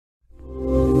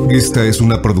Esta es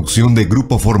una producción de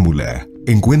Grupo Fórmula.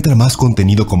 Encuentra más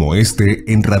contenido como este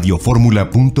en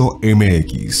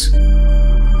radioformula.mx.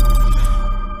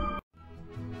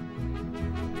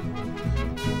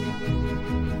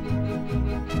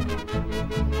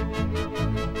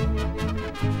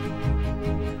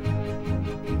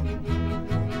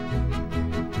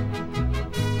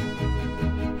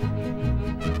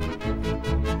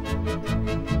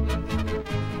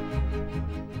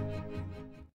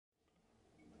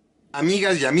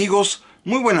 Amigas y amigos,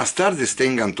 muy buenas tardes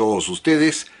tengan todos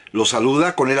ustedes. Los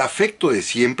saluda con el afecto de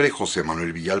siempre José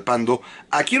Manuel Villalpando,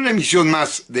 aquí en una emisión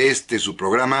más de su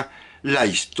programa, La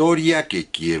Historia que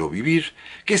quiero vivir,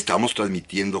 que estamos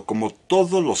transmitiendo como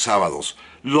todos los sábados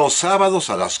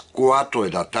a las 4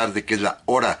 de la tarde, que es la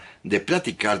hora de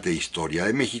platicar de historia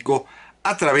de México,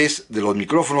 a través de los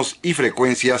micrófonos y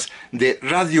frecuencias de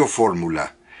Radio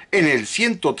Fórmula, en el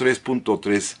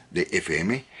 103.3 de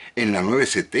FM, en la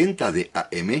 970 de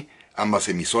AM, ambas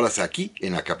emisoras aquí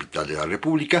en la capital de la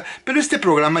República, pero este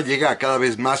programa llega a cada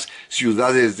vez más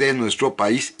ciudades de nuestro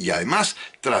país y además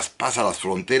traspasa las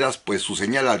fronteras, pues su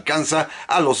señal alcanza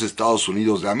a los Estados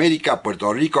Unidos de América, a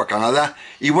Puerto Rico, a Canadá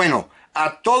y bueno,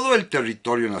 a todo el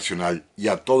territorio nacional y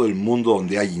a todo el mundo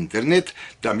donde hay internet.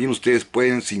 También ustedes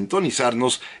pueden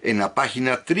sintonizarnos en la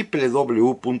página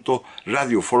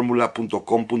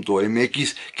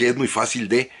www.radioformula.com.mx, que es muy fácil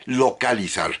de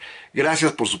localizar.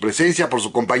 Gracias por su presencia, por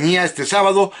su compañía este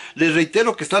sábado. Les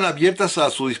reitero que están abiertas a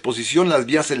su disposición las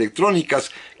vías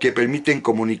electrónicas que permiten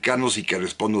comunicarnos y que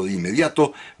respondo de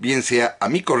inmediato, bien sea a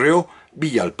mi correo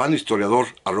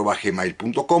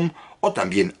villalpandohistoriador@gmail.com o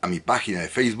también a mi página de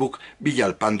Facebook,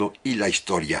 Villalpando y la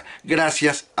Historia.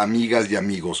 Gracias, amigas y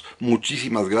amigos.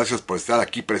 Muchísimas gracias por estar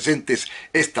aquí presentes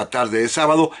esta tarde de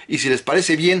sábado. Y si les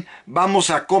parece bien, vamos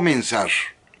a comenzar.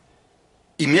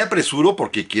 Y me apresuro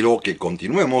porque quiero que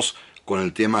continuemos con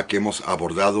el tema que hemos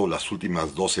abordado las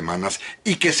últimas 2 semanas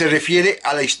y que se refiere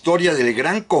a la historia del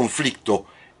gran conflicto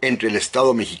entre el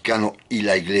Estado mexicano y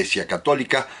la Iglesia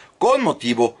Católica con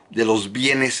motivo de los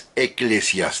bienes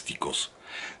eclesiásticos.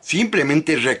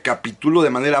 Simplemente recapitulo de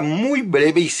manera muy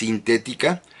breve y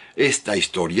sintética esta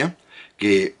historia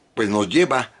que pues nos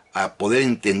lleva a poder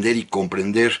entender y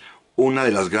comprender una de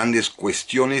las grandes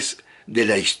cuestiones de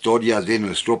la historia de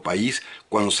nuestro país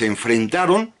cuando se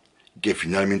enfrentaron, que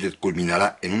finalmente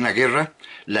culminará en una guerra,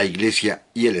 la Iglesia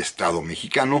y el Estado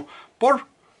mexicano por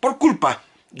culpa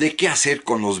de qué hacer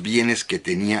con los bienes que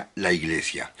tenía la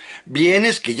Iglesia.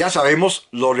 Bienes que ya sabemos,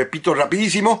 lo repito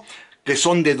rapidísimo, que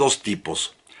son de 2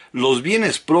 tipos. Los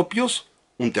bienes propios,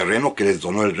 un terreno que les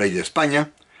donó el rey de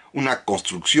España, una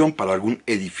construcción para algún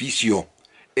edificio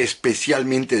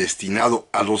especialmente destinado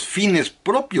a los fines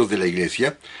propios de la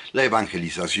Iglesia, la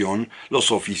evangelización,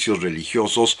 los oficios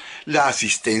religiosos, la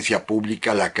asistencia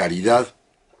pública, la caridad,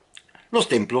 los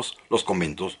templos, los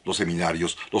conventos, los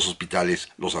seminarios, los hospitales,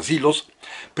 los asilos,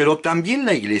 pero también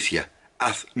la Iglesia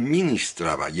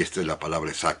administraba, y esta es la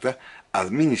palabra exacta,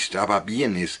 administraba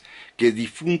bienes que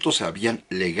difuntos habían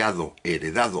legado,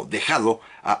 heredado, dejado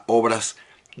a obras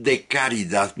de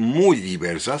caridad muy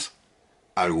diversas,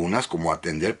 algunas como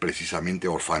atender precisamente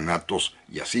orfanatos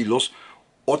y asilos,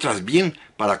 otras bien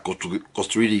para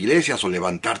construir iglesias o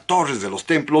levantar torres de los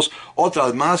templos,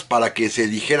 otras más para que se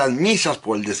dijeran misas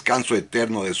por el descanso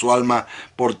eterno de su alma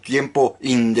por tiempo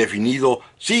indefinido,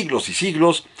 siglos y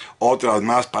siglos, otras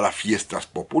más para fiestas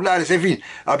populares, en fin,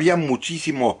 había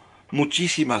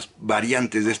muchísimas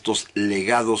variantes de estos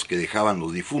legados que dejaban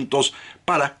los difuntos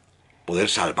para poder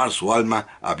salvar su alma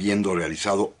habiendo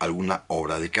realizado alguna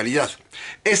obra de caridad.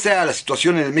 Esta era la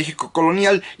situación en el México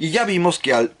colonial y ya vimos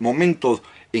que al momento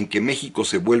en que México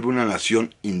se vuelve una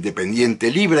nación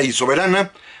independiente, libre y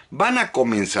soberana, van a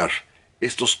comenzar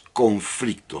estos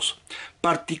conflictos,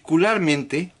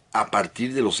 particularmente a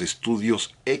partir de los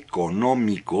estudios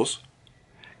económicos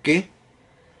que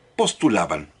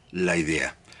postulaban la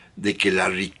idea de que la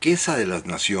riqueza de las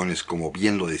naciones, como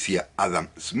bien lo decía Adam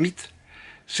Smith,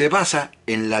 se basa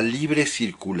en la libre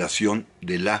circulación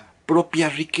de la propia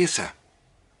riqueza.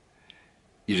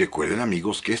 Y recuerden,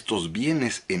 amigos, que estos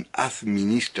bienes en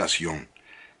administración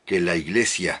que la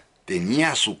Iglesia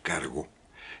tenía a su cargo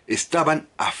estaban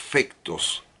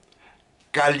afectos,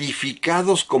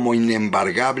 calificados como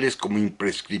inembargables, como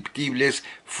imprescriptibles,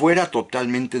 fuera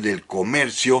totalmente del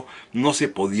comercio, no se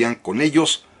podían con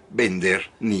ellos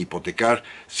vender ni hipotecar.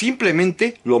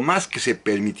 Simplemente lo más que se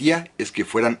permitía es que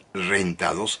fueran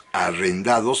rentados,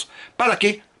 arrendados. ¿Para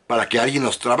qué? Para que alguien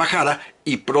los trabajara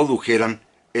y produjeran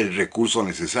el recurso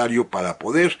necesario para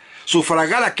poder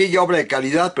sufragar aquella obra de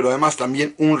calidad, pero además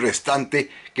también un restante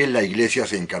que la Iglesia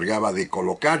se encargaba de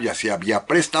colocar, ya sea vía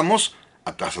préstamos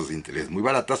a tasas de interés muy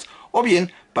baratas, o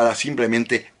bien para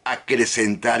simplemente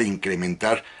acrecentar e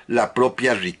incrementar la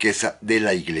propia riqueza de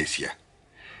la Iglesia.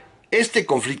 Este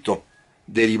conflicto,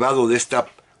 derivado de esta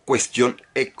cuestión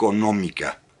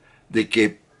económica, de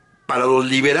que para los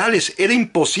liberales era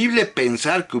imposible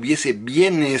pensar que hubiese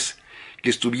bienes que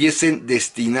estuviesen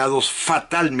destinados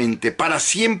fatalmente, para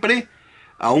siempre,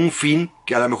 a un fin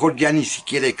que a lo mejor ya ni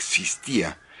siquiera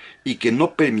existía y que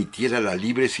no permitiera la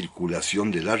libre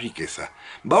circulación de la riqueza,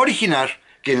 va a originar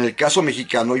que en el caso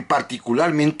mexicano y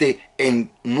particularmente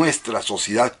en nuestra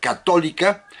sociedad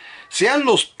católica, sean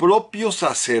los propios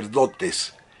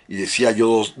sacerdotes, y decía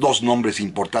yo dos nombres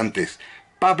importantes,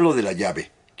 Pablo de la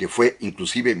Llave, que fue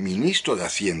inclusive ministro de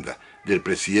Hacienda del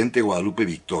presidente Guadalupe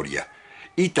Victoria,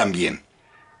 y también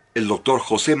el doctor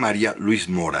José María Luis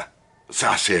Mora,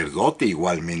 sacerdote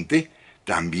igualmente,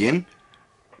 también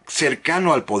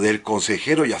cercano al poder,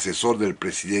 consejero y asesor del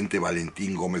presidente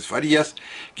Valentín Gómez Farías,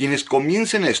 quienes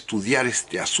comiencen a estudiar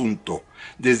este asunto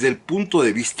desde el punto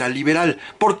de vista liberal,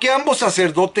 porque ambos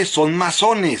sacerdotes son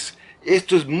masones.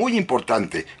 Esto es muy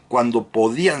importante. Cuando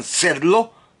podían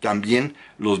serlo, también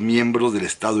los miembros del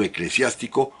Estado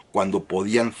eclesiástico, cuando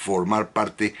podían formar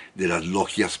parte de las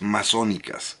logias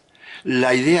masónicas.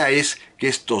 La idea es que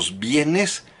estos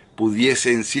bienes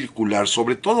pudiesen circular,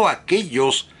 sobre todo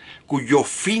aquellos cuyo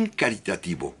fin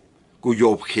caritativo, cuyo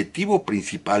objetivo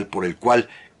principal por el cual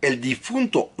el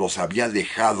difunto los había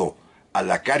dejado a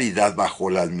la caridad bajo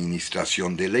la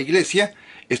administración de la Iglesia,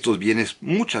 estos bienes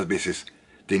muchas veces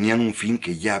tenían un fin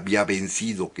que ya había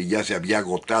vencido, que ya se había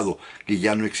agotado, que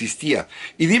ya no existía.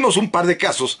 Y dimos un par de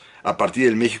casos a partir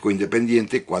del México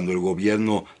independiente, cuando el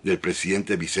gobierno del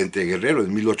presidente Vicente Guerrero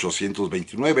en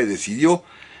 1829 decidió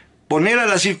poner a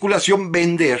la circulación,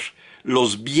 vender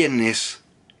los bienes,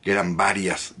 que eran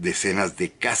varias decenas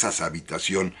de casas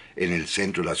habitación en el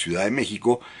centro de la Ciudad de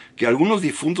México, que algunos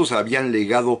difuntos habían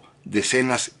legado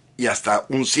decenas y hasta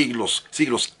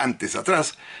siglos antes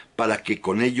atrás, para que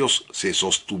con ellos se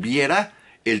sostuviera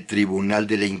el Tribunal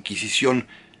de la Inquisición,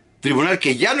 tribunal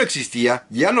que ya no existía,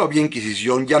 ya no había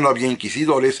Inquisición, ya no había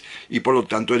inquisidores, y por lo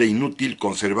tanto era inútil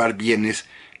conservar bienes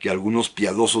que algunos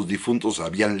piadosos difuntos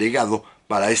habían legado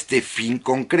para este fin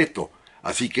concreto.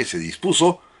 Así que se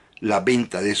dispuso la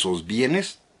venta de esos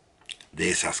bienes, de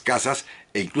esas casas,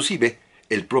 e inclusive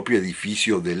el propio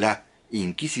edificio de la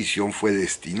Inquisición fue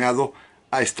destinado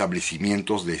a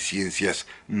establecimientos de ciencias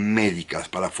médicas,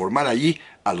 para formar allí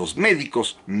a los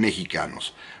médicos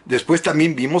mexicanos. Después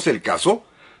también vimos el caso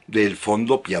del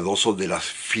Fondo Piadoso de las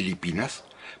Filipinas,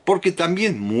 porque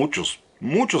también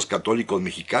muchos católicos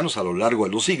mexicanos a lo largo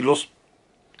de los siglos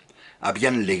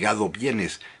habían legado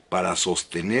bienes para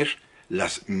sostener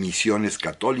las misiones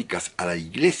católicas, a la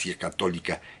Iglesia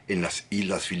católica en las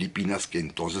Islas Filipinas, que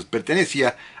entonces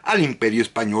pertenecía al Imperio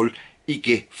Español y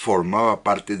que formaba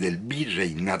parte del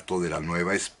virreinato de la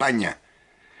Nueva España.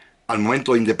 Al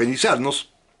momento de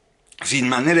independizarnos, sin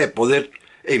manera de poder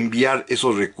enviar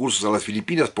esos recursos a las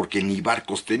Filipinas, porque ni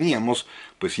barcos teníamos,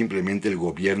 pues simplemente el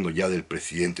gobierno ya del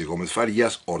presidente Gómez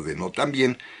Farías ordenó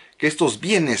también que estos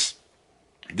bienes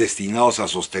destinados a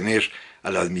sostener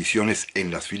a las misiones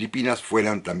en las Filipinas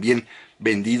fueran también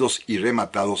vendidos y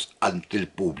rematados ante el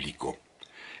público.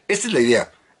 Esta es la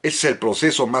idea, este es el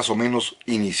proceso más o menos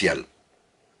inicial.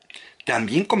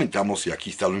 También comentamos, y aquí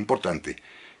está lo importante,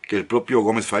 que el propio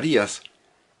Gómez Farías,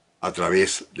 a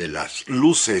través de las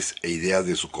luces e ideas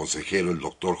de su consejero, el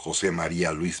doctor José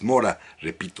María Luis Mora,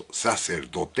 repito,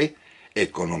 sacerdote,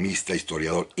 economista,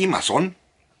 historiador y masón,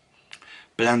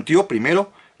 planteó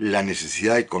primero la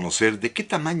necesidad de conocer de qué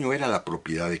tamaño era la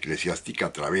propiedad eclesiástica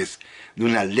a través de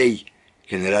una ley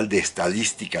general de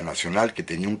estadística nacional que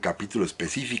tenía un capítulo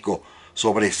específico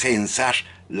sobre censar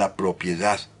la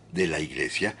propiedad de la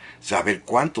Iglesia, saber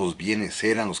cuántos bienes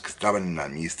eran los que estaban en la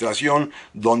administración,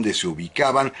 dónde se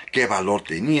ubicaban, qué valor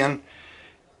tenían,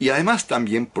 y además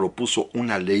también propuso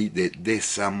una ley de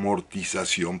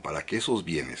desamortización para que esos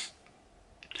bienes,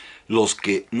 los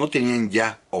que no tenían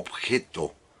ya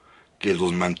objeto que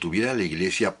los mantuviera la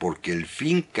Iglesia porque el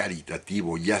fin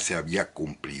caritativo ya se había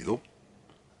cumplido,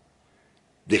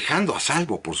 dejando a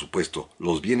salvo, por supuesto,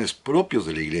 los bienes propios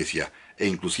de la Iglesia e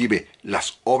inclusive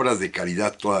las obras de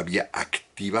caridad todavía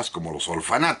activas como los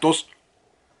orfanatos,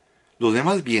 los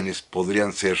demás bienes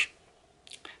podrían ser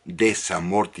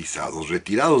desamortizados,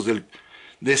 retirados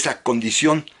de esa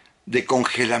condición de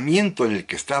congelamiento en el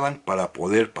que estaban para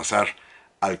poder pasar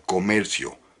al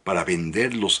comercio, para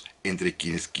venderlos entre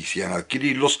quienes quisieran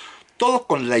adquirirlos, todo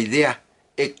con la idea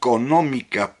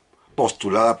económica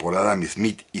postulada por Adam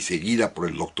Smith y seguida por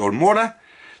el doctor Mora,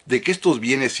 de que estos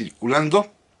bienes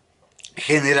circulando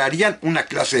generarían una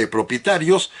clase de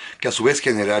propietarios que a su vez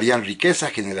generarían riqueza,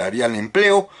 generarían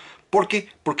empleo. ¿Por qué?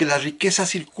 Porque la riqueza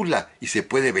circula y se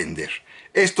puede vender.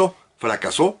 Esto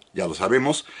fracasó, ya lo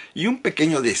sabemos, y un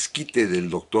pequeño desquite del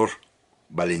doctor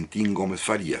Valentín Gómez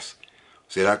Farías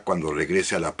será cuando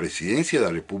regrese a la presidencia de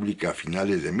la República a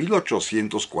finales de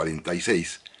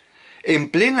 1846, en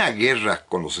plena guerra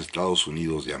con los Estados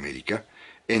Unidos de América,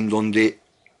 en donde,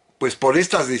 pues por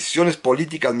estas decisiones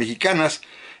políticas mexicanas,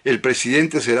 el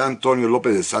presidente será Antonio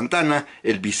López de Santana,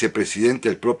 el vicepresidente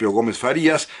el propio Gómez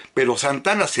Farías, pero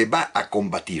Santana se va a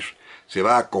combatir, se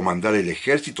va a comandar el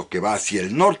ejército que va hacia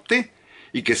el norte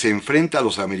y que se enfrenta a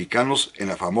los americanos en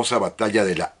la famosa batalla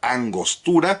de la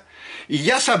Angostura, y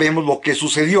ya sabemos lo que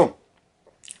sucedió.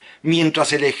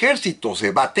 Mientras el ejército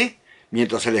se bate,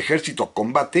 mientras el ejército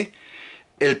combate,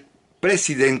 el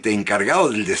presidente encargado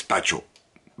del despacho,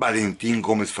 Valentín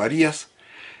Gómez Farías,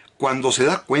 cuando se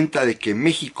da cuenta de que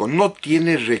México no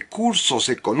tiene recursos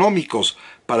económicos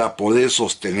para poder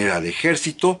sostener al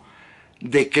ejército,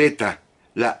 decreta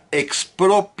la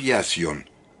expropiación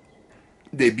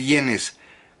de bienes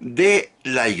de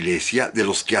la Iglesia, de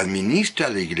los que administra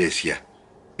la Iglesia,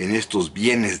 en estos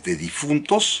bienes de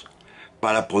difuntos,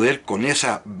 para poder con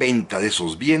esa venta de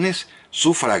esos bienes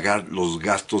sufragar los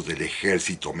gastos del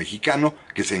ejército mexicano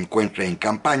que se encuentra en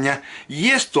campaña, y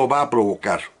esto va a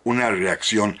provocar una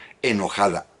reacción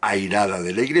enojada, airada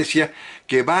de la Iglesia,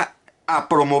 que va a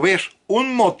promover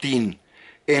un motín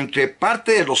entre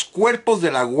parte de los cuerpos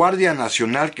de la Guardia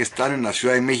Nacional que están en la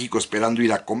Ciudad de México esperando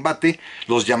ir a combate,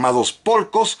 los llamados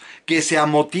polcos, que se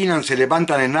amotinan, se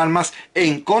levantan en armas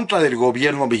en contra del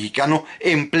gobierno mexicano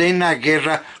en plena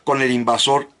guerra con el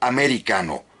invasor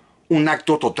americano. Un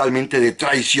acto totalmente de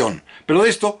traición. Pero de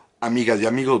esto, amigas y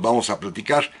amigos, vamos a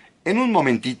platicar en un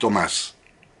momentito más.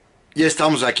 Ya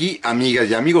estamos aquí, amigas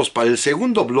y amigos, para el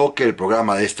segundo bloque del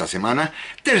programa de esta semana,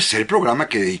 tercer programa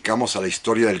que dedicamos a la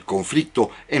historia del conflicto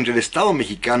entre el Estado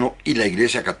mexicano y la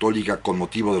Iglesia Católica con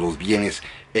motivo de los bienes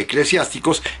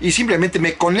eclesiásticos, y simplemente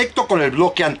me conecto con el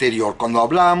bloque anterior, cuando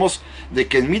hablábamos de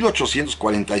que en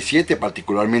 1847,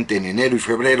 particularmente en enero y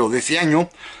febrero de ese año,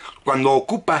 cuando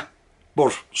ocupa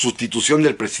por sustitución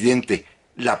del presidente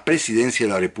la presidencia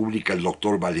de la República el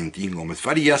doctor Valentín Gómez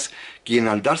Farías, quien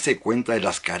al darse cuenta de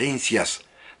las carencias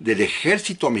del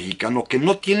ejército mexicano, que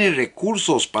no tiene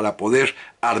recursos para poder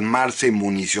armarse,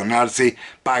 municionarse,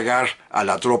 pagar a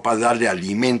la tropa, darle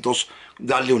alimentos,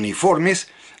 darle uniformes,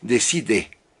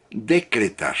 decide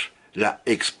decretar la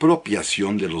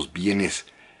expropiación de los bienes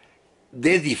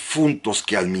de difuntos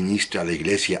que administra la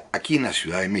Iglesia aquí en la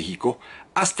Ciudad de México,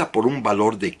 hasta por un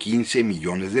valor de 15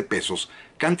 millones de pesos,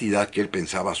 cantidad que él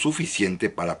pensaba suficiente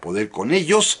para poder con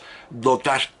ellos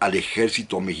dotar al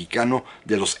ejército mexicano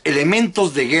de los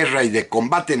elementos de guerra y de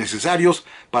combate necesarios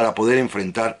para poder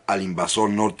enfrentar al invasor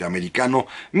norteamericano,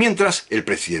 mientras el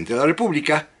presidente de la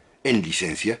República, en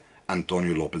licencia,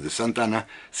 Antonio López de Santana,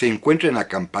 se encuentra en la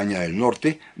campaña del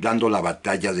norte dando la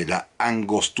batalla de la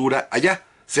Angostura allá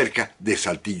cerca de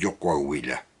Saltillo,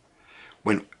 Coahuila.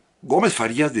 Bueno, Gómez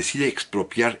Farías decide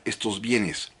expropiar estos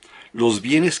bienes, los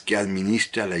bienes que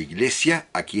administra la Iglesia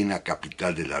aquí en la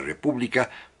capital de la República,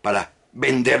 para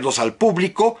venderlos al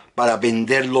público, para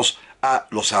venderlos a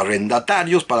los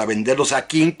arrendatarios, para venderlos a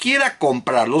quien quiera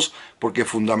comprarlos, porque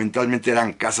fundamentalmente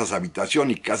eran casas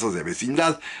habitación y casas de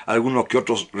vecindad, alguno que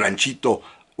otro ranchito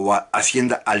o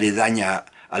hacienda aledaña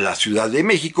a la Ciudad de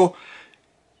México,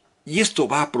 y esto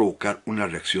va a provocar una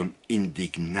reacción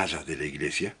indignada de la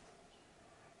Iglesia,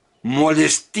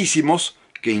 molestísimos,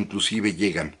 que inclusive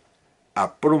llegan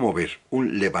a promover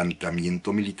un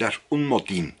levantamiento militar, un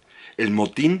motín, el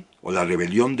motín o la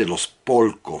rebelión de los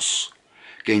polcos,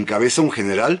 que encabeza un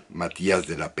general, Matías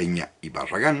de la Peña y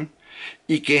Barragán,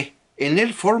 y que en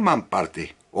él forman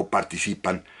parte o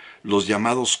participan los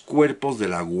llamados cuerpos de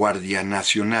la Guardia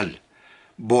Nacional,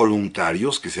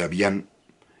 voluntarios que se habían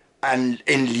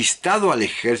enlistado al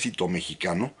ejército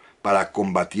mexicano para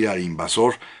combatir al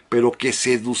invasor, pero que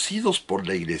seducidos por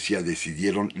la Iglesia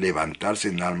decidieron levantarse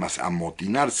en armas,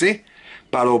 amotinarse,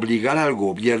 para obligar al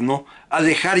gobierno a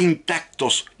dejar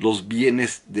intactos los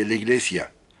bienes de la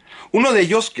Iglesia. Uno de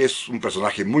ellos, que es un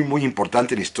personaje muy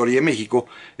importante en la historia de México,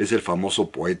 es el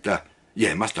famoso poeta y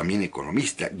además también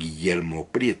economista Guillermo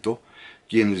Prieto,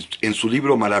 quien en su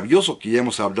libro maravilloso, que ya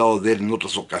hemos hablado de él en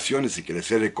otras ocasiones y que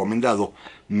les he recomendado,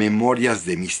 Memorias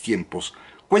de mis tiempos,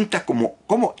 cuenta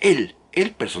cómo él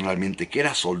Él personalmente, que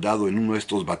era soldado en uno de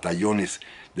estos batallones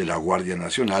de la Guardia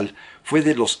Nacional, fue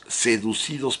de los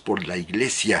seducidos por la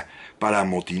Iglesia para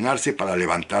amotinarse, para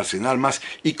levantarse en armas,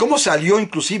 y cómo salió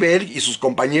inclusive él y sus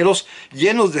compañeros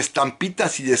llenos de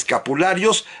estampitas y de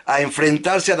escapularios a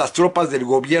enfrentarse a las tropas del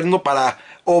gobierno para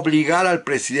obligar al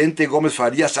presidente Gómez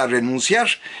Farías a renunciar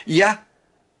y a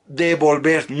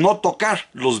devolver, no tocar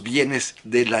los bienes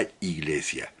de la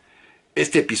Iglesia.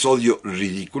 Este episodio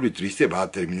ridículo y triste va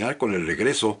a terminar con el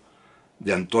regreso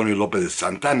de Antonio López de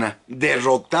Santana,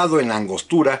 derrotado en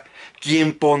Angostura,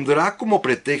 quien pondrá como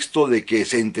pretexto de que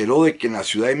se enteró de que en la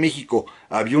Ciudad de México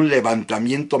había un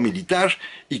levantamiento militar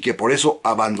y que por eso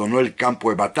abandonó el campo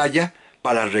de batalla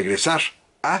para regresar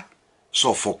a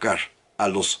sofocar a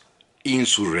los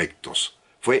insurrectos.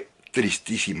 Fue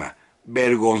tristísima,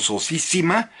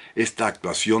 vergonzosísima esta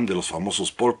actuación de los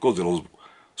famosos porcos, de los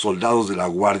soldados de la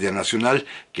Guardia Nacional,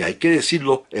 que hay que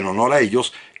decirlo en honor a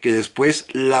ellos, que después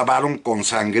lavaron con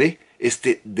sangre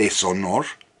este deshonor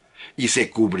y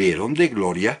se cubrieron de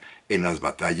gloria en las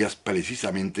batallas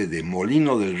precisamente de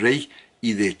Molino del Rey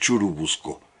y de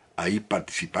Churubusco. Ahí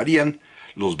participarían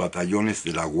los batallones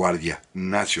de la Guardia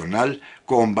Nacional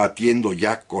combatiendo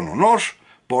ya con honor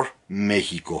por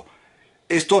México.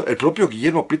 Esto el propio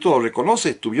Guillermo Prieto lo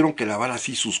reconoce, tuvieron que lavar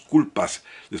así sus culpas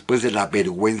después de la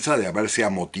vergüenza de haberse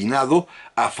amotinado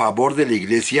a favor de la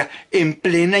Iglesia en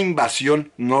plena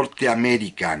invasión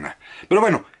norteamericana. Pero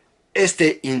bueno,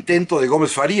 este intento de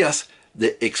Gómez Farías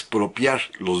de expropiar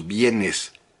los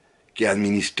bienes que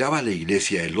administraba la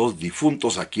Iglesia de los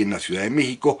difuntos aquí en la Ciudad de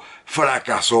México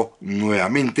fracasó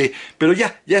nuevamente, pero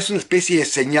ya es una especie de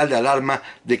señal de alarma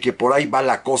de que por ahí va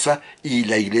la cosa y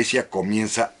la Iglesia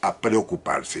comienza a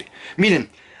preocuparse. Miren,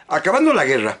 acabando la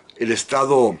guerra, el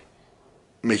Estado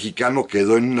mexicano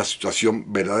quedó en una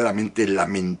situación verdaderamente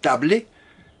lamentable,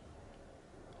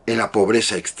 en la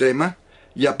pobreza extrema,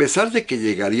 y a pesar de que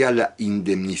llegaría la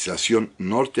indemnización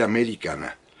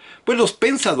norteamericana, pues los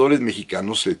pensadores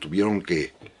mexicanos se tuvieron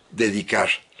que dedicar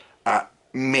a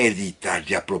meditar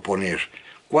y a proponer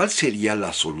cuál sería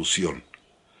la solución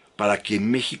para que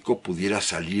México pudiera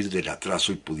salir del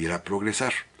atraso y pudiera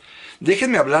progresar.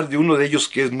 Déjenme hablar de uno de ellos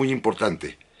que es muy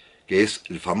importante, que es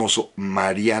el famoso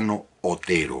Mariano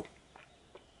Otero.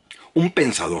 Un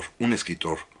pensador, un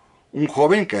escritor, un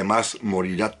joven que además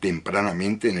morirá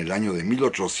tempranamente en el año de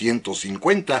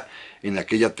 1850, en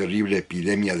aquella terrible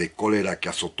epidemia de cólera que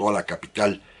azotó a la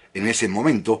capital en ese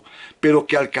momento, pero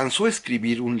que alcanzó a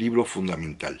escribir un libro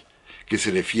fundamental, que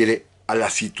se refiere a la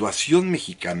situación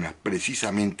mexicana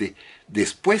precisamente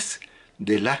después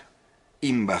de la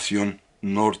invasión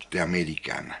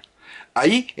norteamericana.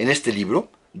 Ahí, en este libro,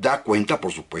 da cuenta,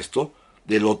 por supuesto,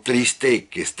 de lo triste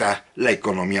que está la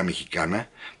economía mexicana,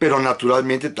 pero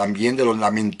naturalmente también de lo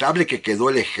lamentable que quedó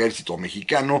el ejército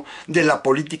mexicano, de la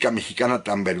política mexicana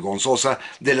tan vergonzosa,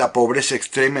 de la pobreza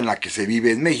extrema en la que se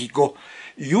vive en México,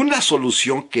 y una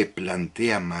solución que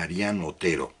plantea Mariano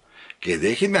Otero, que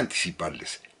déjenme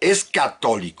anticiparles, es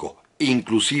católico,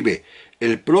 inclusive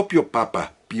el propio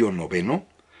Papa Pío IX,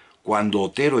 cuando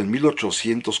Otero en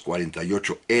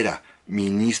 1848 era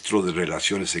ministro de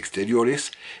Relaciones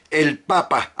Exteriores, el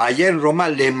Papa allá en Roma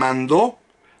le mandó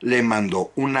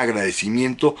un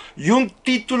agradecimiento y un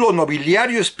título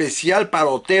nobiliario especial para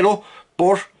Otero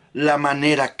por la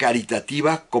manera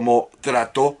caritativa como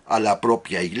trató a la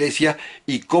propia Iglesia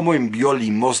y cómo envió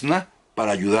limosna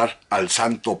para ayudar al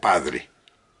Santo Padre.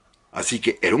 Así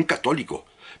que era un católico,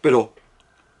 pero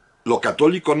lo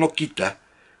católico no quita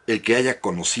el que haya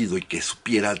conocido y que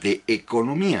supiera de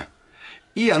economía.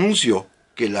 Y anunció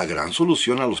que la gran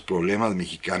solución a los problemas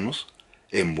mexicanos,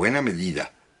 en buena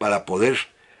medida, para poder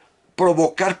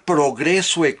provocar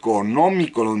progreso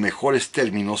económico en los mejores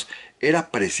términos,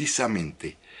 era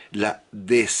precisamente la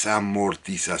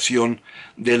desamortización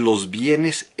de los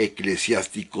bienes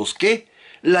eclesiásticos que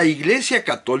la Iglesia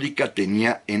Católica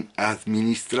tenía en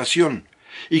administración.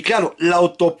 Y claro, la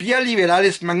utopía liberal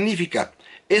es magnífica.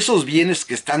 Esos bienes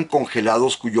que están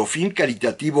congelados, cuyo fin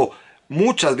caritativo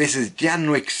muchas veces ya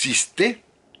no existe,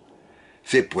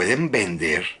 se pueden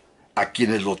vender a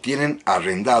quienes lo tienen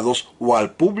arrendados o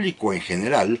al público en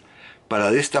general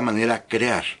para de esta manera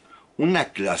crear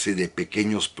una clase de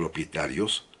pequeños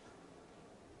propietarios,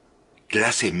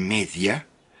 clase media,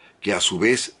 que a su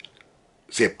vez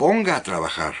se ponga a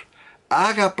trabajar,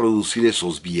 haga producir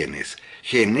esos bienes,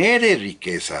 genere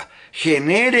riqueza,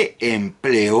 genere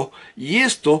empleo, y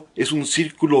esto es un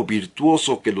círculo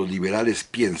virtuoso que los liberales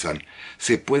piensan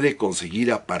se puede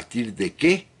conseguir a partir de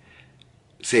que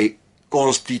se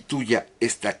constituya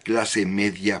esta clase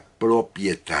media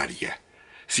propietaria.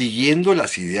 siguiendo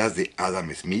las ideas de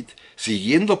Adam Smith,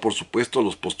 siguiendo por supuesto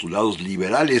los postulados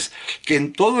liberales que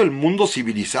en todo el mundo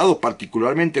civilizado,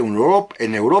 particularmente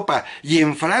en Europa y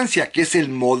en Francia, que es el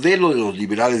modelo de los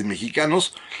liberales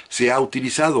mexicanos, se ha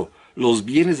utilizado. Los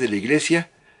bienes de la Iglesia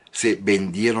se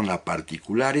vendieron a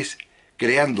particulares,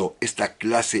 creando esta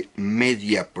clase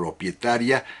media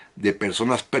propietaria de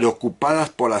personas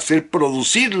preocupadas por hacer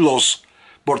producirlos,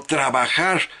 por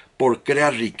trabajar, por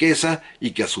crear riqueza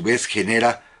y que a su vez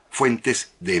genera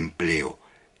fuentes de empleo.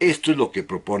 Esto es lo que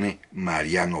propone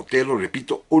Mariano Otero,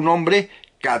 repito, un hombre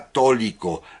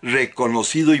católico,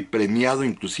 reconocido y premiado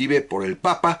inclusive por el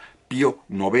Papa Pío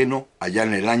IX allá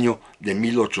en el año de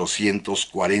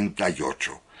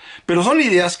 1848. Pero son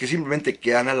ideas que simplemente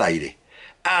quedan al aire,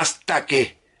 hasta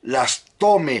que las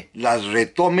tome, las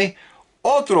retome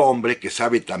otro hombre que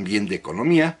sabe también de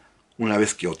economía, una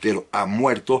vez que Otero ha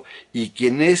muerto, y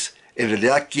quien es en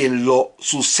realidad quien lo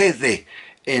sucede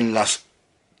en las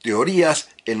teorías,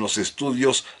 en los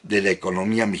estudios de la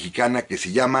economía mexicana, que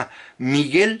se llama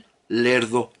Miguel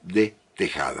Lerdo de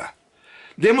Tejada.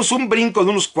 Demos un brinco de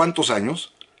unos cuantos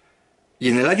años, y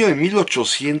en el año de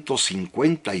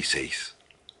 1856,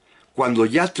 cuando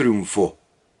ya triunfó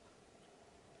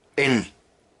en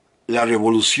la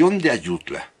Revolución de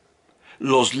Ayutla,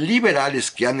 los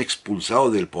liberales que han expulsado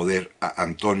del poder a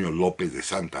Antonio López de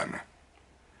Santa Anna,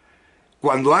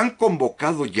 cuando han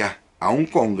convocado ya a un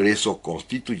Congreso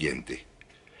Constituyente,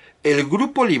 el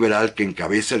grupo liberal que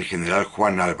encabeza el general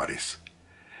Juan Álvarez,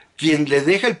 quien le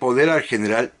deja el poder al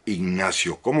general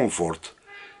Ignacio Comonfort,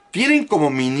 tienen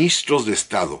como ministros de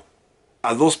Estado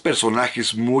a dos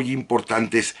personajes muy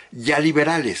importantes ya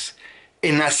liberales,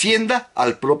 en Hacienda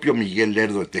al propio Miguel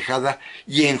Lerdo de Tejada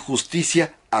y en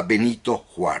Justicia a Benito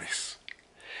Juárez.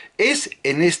 Es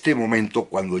en este momento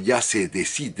cuando ya se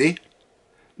decide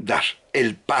dar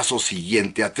el paso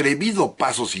siguiente, atrevido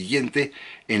paso siguiente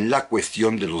en la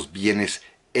cuestión de los bienes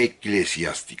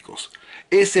eclesiásticos.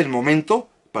 Es el momento,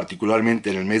 particularmente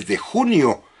en el mes de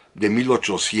junio de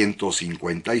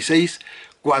 1856,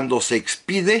 cuando se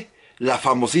expide la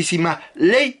famosísima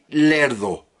Ley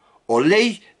Lerdo, o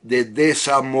Ley de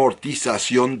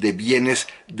Desamortización de Bienes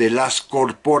de las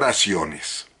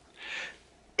Corporaciones.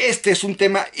 Este es un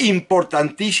tema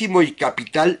importantísimo y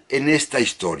capital en esta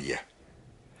historia.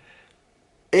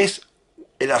 Es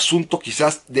el asunto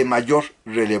quizás de mayor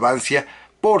relevancia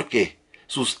porque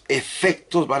sus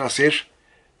efectos van a ser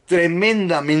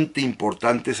tremendamente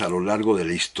importantes a lo largo de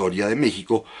la historia de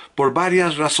México por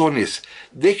varias razones.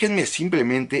 Déjenme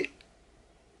simplemente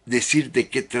decir de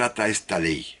qué trata esta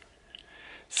ley.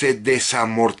 Se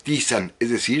desamortizan, es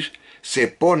decir, se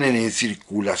ponen en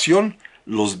circulación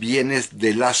los bienes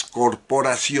de las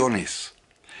corporaciones.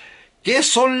 ¿Qué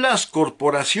son las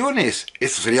corporaciones?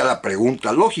 Esa sería la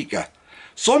pregunta lógica.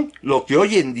 Son lo que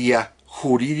hoy en día,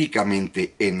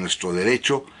 jurídicamente en nuestro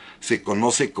derecho, se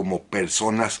conoce como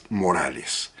personas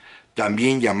morales,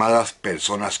 también llamadas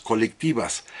personas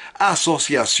colectivas,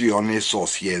 asociaciones,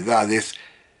 sociedades,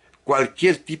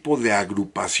 cualquier tipo de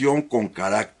agrupación con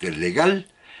carácter legal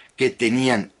que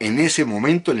tenían en ese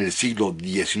momento, en el siglo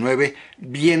XIX,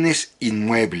 bienes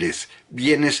inmuebles,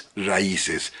 bienes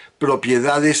raíces,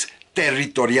 propiedades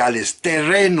territoriales,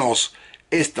 terrenos.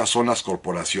 Estas son las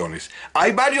corporaciones.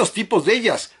 Hay varios tipos de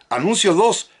ellas. Anuncio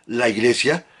dos, la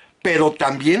Iglesia, pero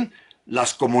también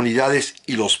las comunidades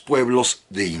y los pueblos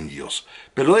de indios.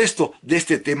 Pero de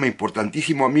este tema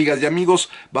importantísimo, amigas y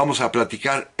amigos, vamos a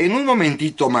platicar en un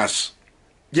momentito más.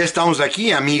 Ya estamos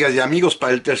aquí, amigas y amigos,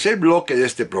 para el tercer bloque de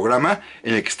este programa,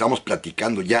 en el que estamos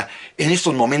platicando ya en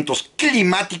estos momentos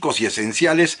climáticos y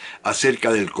esenciales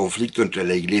acerca del conflicto entre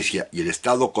la Iglesia y el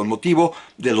Estado con motivo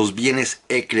de los bienes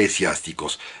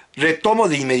eclesiásticos. Retomo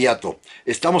de inmediato.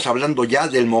 Estamos hablando ya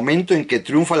del momento en que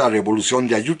triunfa la Revolución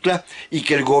de Ayutla y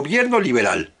que el gobierno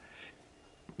liberal,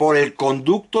 por el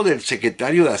conducto del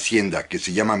secretario de Hacienda, que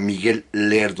se llama Miguel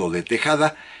Lerdo de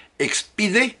Tejada,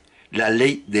 expide la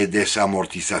Ley de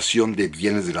Desamortización de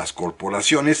Bienes de las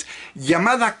Corporaciones,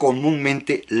 llamada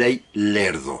comúnmente Ley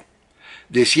Lerdo.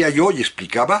 Decía yo y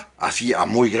explicaba, así a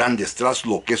muy grandes trazos,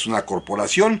 lo que es una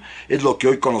corporación. Es lo que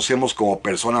hoy conocemos como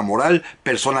persona moral,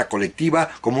 persona colectiva,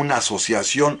 como una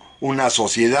asociación, una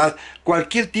sociedad,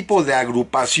 cualquier tipo de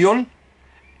agrupación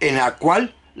en la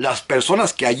cual las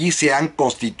personas que allí se han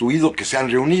constituido, que se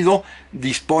han reunido,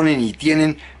 disponen y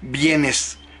tienen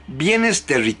bienes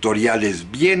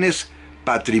territoriales, bienes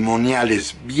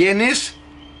patrimoniales, bienes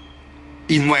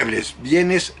inmuebles,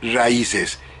 bienes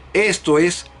raíces. Esto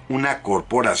es una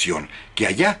corporación que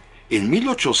allá en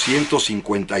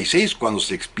 1856, cuando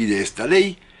se expide esta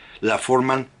ley, la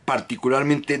forman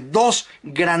particularmente dos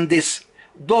grandes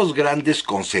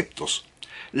conceptos.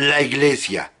 La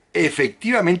Iglesia.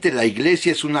 Efectivamente, la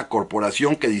Iglesia es una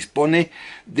corporación que dispone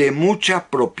de mucha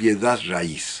propiedad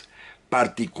raíz,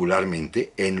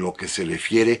 particularmente en lo que se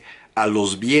refiere a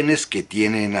los bienes que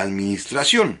tiene en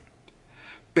administración.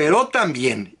 Pero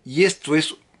también, y esto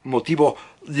es motivo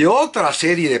de otra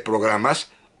serie de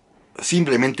programas,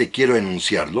 simplemente quiero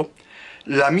enunciarlo,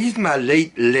 la misma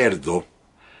Ley Lerdo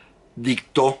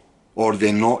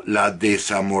ordenó la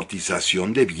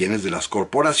desamortización de bienes de las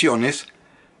corporaciones,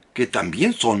 que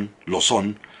también son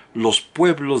los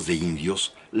pueblos de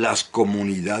indios, las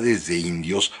comunidades de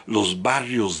indios, los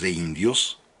barrios de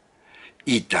indios,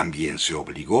 y también se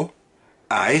obligó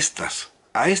a estas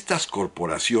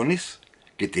corporaciones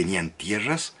que tenían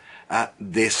tierras a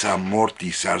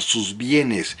desamortizar sus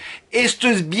bienes. Esto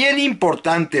es bien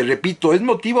importante, repito, es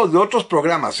motivo de otros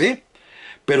programas,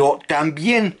 pero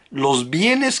también los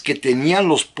bienes que tenían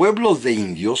los pueblos de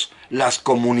indios, las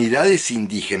comunidades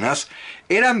indígenas,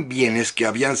 eran bienes que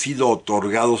habían sido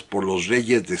otorgados por los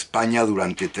reyes de España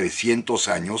durante 300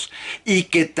 años y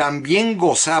que también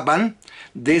gozaban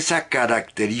de esa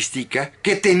característica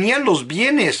que tenían los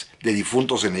bienes de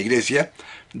difuntos en la Iglesia,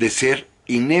 de ser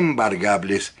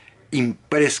inembargables,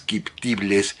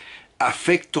 imprescriptibles,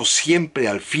 afectos siempre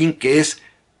al fin, que es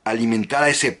alimentar a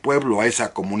ese pueblo, a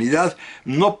esa comunidad.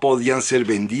 No podían ser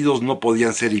vendidos, no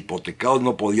podían ser hipotecados,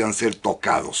 no podían ser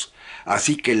tocados.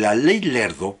 Así que la Ley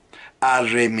Lerdo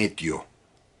arremetió,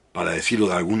 para decirlo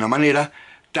de alguna manera,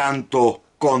 tanto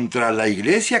contra la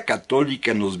Iglesia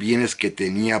Católica en los bienes que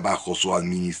tenía bajo su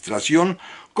administración,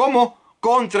 como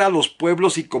contra los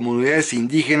pueblos y comunidades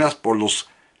indígenas por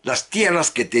las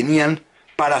tierras que tenían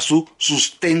para su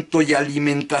sustento y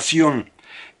alimentación.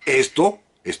 Esto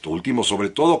último sobre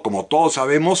todo, como todos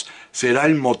sabemos, será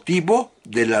el motivo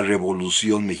de la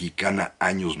Revolución Mexicana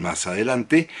años más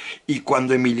adelante, y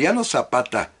cuando Emiliano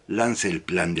Zapata lance el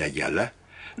Plan de Ayala,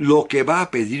 lo que va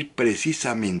a pedir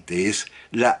precisamente es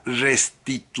la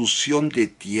restitución de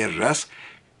tierras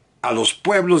a los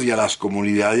pueblos y a las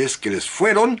comunidades que les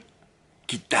fueron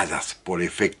quitadas por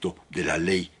efecto de la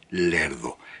Ley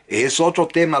Lerdo. Es otro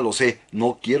tema, lo sé,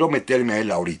 no quiero meterme a él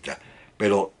ahorita,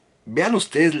 pero vean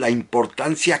ustedes la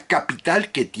importancia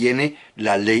capital que tiene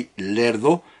la Ley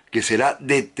Lerdo, que será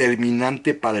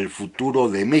determinante para el futuro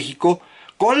de México,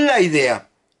 con la idea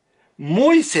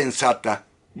muy sensata,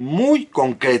 muy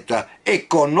concreta,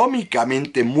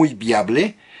 económicamente muy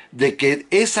viable, de que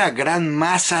esa gran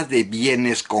masa de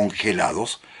bienes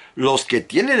congelados, los que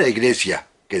tiene la Iglesia,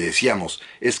 que decíamos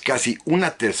es casi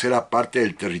una tercera parte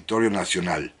del territorio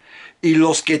nacional, y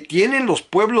los que tienen los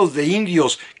pueblos de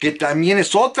indios, que también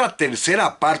es otra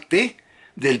tercera parte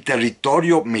del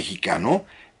territorio mexicano,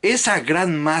 esa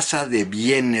gran masa de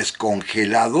bienes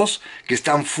congelados que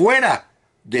están fuera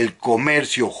del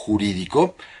comercio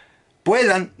jurídico,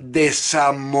 puedan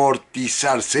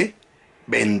desamortizarse,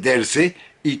 venderse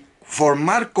y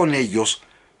formar con ellos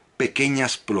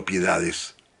pequeñas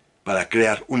propiedades para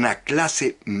crear una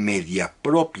clase media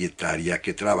propietaria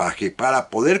que trabaje para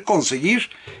poder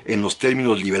conseguir, en los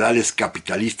términos liberales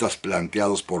capitalistas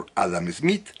planteados por Adam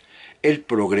Smith, el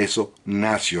progreso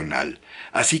nacional.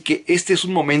 Así que este es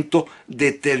un momento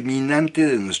determinante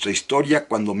de nuestra historia,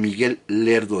 cuando Miguel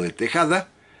Lerdo de Tejada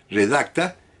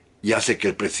redacta y hace que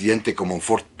el presidente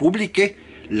Comonfort publique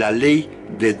la Ley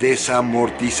de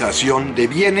Desamortización de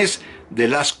Bienes de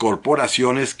las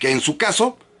Corporaciones, que en su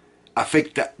caso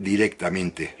afecta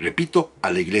directamente, repito,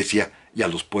 a la Iglesia y a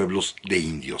los pueblos de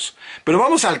indios. Pero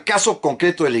vamos al caso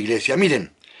concreto de la Iglesia.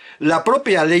 Miren, la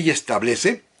propia ley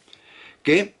establece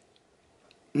que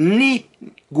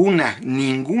ninguna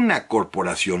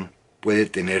corporación puede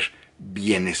tener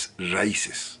bienes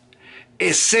raíces,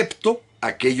 excepto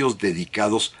aquellos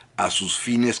dedicados a sus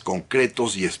fines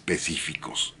concretos y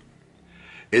específicos.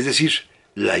 Es decir,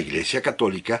 la Iglesia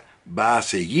Católica va a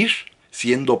seguir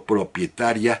siendo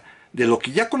propietaria de lo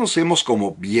que ya conocemos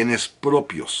como bienes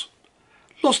propios: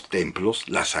 los templos,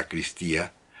 la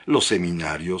sacristía, los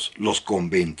seminarios, los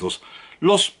conventos,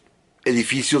 los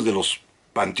edificios de los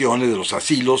panteones, de los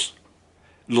asilos,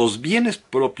 los bienes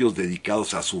propios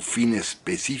dedicados a su fin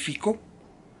específico,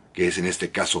 que es en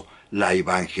este caso la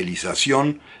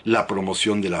evangelización, la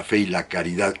promoción de la fe y la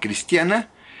caridad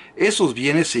cristiana. Esos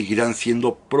bienes seguirán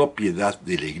siendo propiedad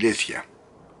de la Iglesia.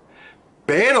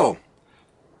 Pero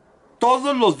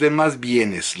todos los demás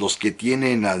bienes, los que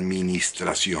tienen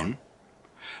administración,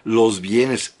 los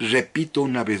bienes, repito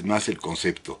una vez más el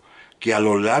concepto, que a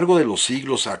lo largo de los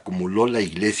siglos acumuló la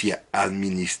Iglesia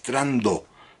administrando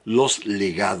los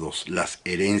legados, las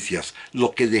herencias,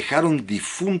 lo que dejaron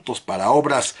difuntos para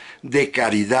obras de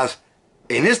caridad,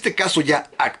 en este caso ya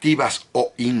activas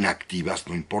o inactivas,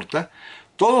 no importa,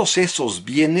 todos esos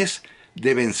bienes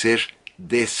deben ser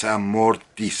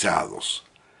desamortizados,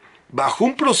 bajo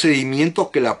un procedimiento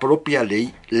que la propia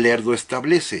ley Lerdo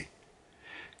establece,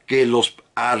 que los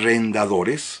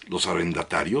arrendadores, los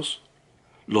arrendatarios,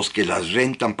 los que las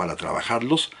rentan para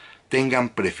trabajarlos, tengan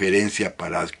preferencia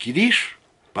para adquirir,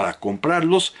 para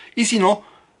comprarlos, y si no,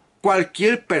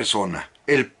 cualquier persona,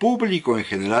 el público en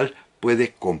general,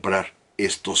 puede comprar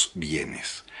estos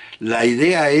bienes. La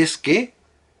idea es que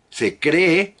se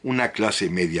cree una clase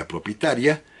media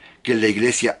propietaria, que la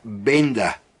Iglesia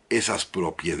venda esas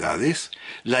propiedades.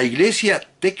 La Iglesia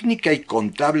técnica y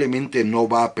contablemente no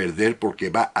va a perder porque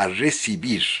va a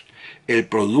recibir el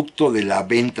producto de la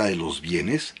venta de los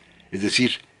bienes, es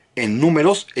decir, en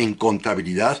números, en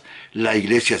contabilidad, la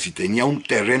Iglesia, si tenía un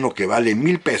terreno que vale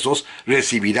 1,000 pesos,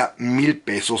 recibirá 1,000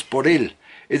 pesos por él.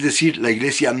 Es decir, la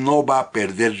Iglesia no va a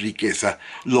perder riqueza,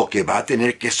 lo que va a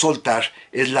tener que soltar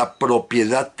es la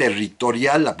propiedad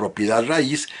territorial, la propiedad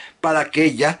raíz, para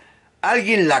que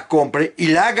alguien la compre y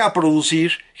la haga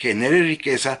producir, genere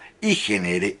riqueza y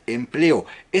genere empleo.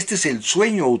 Este es el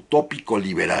sueño utópico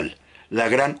liberal, la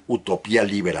gran utopía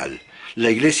liberal.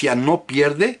 La Iglesia no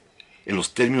pierde en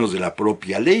los términos de la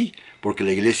propia ley, porque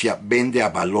la Iglesia vende a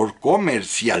valor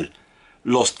comercial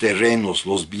los terrenos,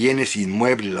 los bienes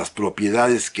inmuebles, las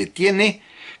propiedades que tiene,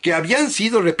 que habían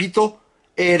sido, repito,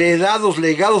 heredados,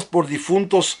 legados por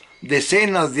difuntos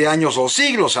decenas de años o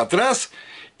siglos atrás,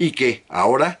 y que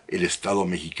ahora el Estado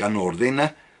mexicano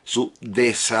ordena su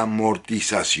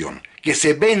desamortización, que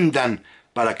se vendan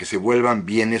para que se vuelvan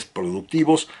bienes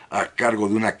productivos a cargo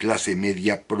de una clase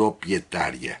media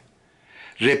propietaria.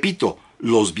 Repito,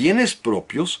 los bienes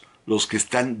propios, los que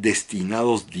están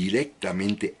destinados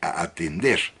directamente a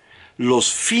atender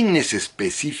los fines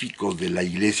específicos de la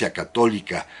Iglesia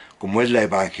Católica, como es la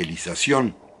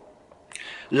evangelización,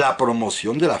 la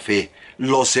promoción de la fe,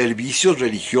 los servicios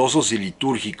religiosos y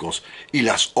litúrgicos y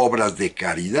las obras de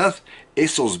caridad,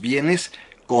 esos bienes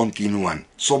continúan,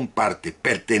 son parte,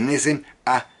 pertenecen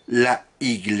a la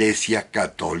Iglesia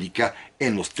Católica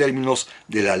en los términos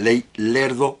de la Ley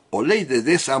Lerdo o Ley de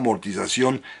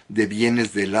Desamortización de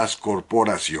Bienes de las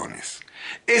Corporaciones.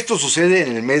 Esto sucede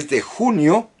en el mes de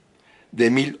junio de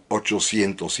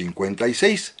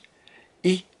 1856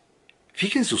 y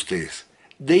fíjense ustedes,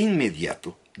 de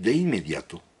inmediato,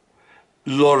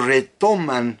 lo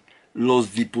retoman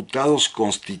los diputados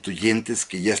constituyentes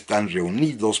que ya están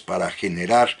reunidos para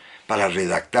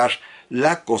redactar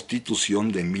la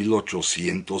Constitución de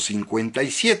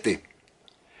 1857.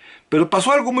 Pero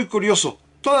pasó algo muy curioso.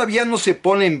 Todavía no se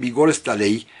pone en vigor esta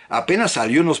ley, apenas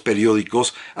salió en los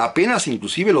periódicos, apenas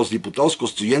inclusive los diputados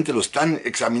constituyentes lo están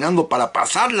examinando para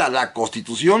pasarla a la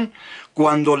Constitución,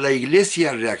 cuando la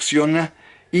Iglesia reacciona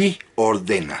y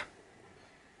ordena,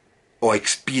 o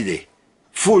expide,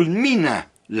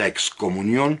 fulmina la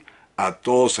excomunión a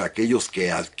todos aquellos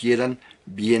que adquieran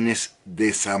bienes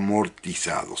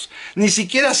desamortizados. Ni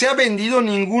siquiera se ha vendido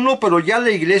ninguno, pero ya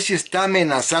la Iglesia está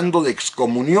amenazando de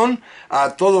excomunión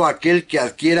a todo aquel que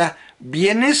adquiera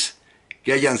bienes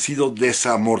que hayan sido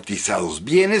desamortizados,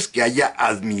 bienes que haya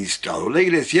administrado la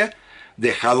Iglesia,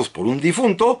 dejados por un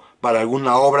difunto para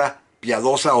alguna obra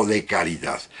piadosa o de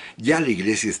caridad. Ya la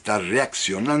Iglesia está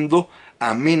reaccionando,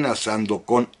 amenazando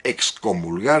con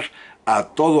excomulgar a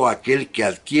todo aquel que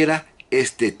adquiera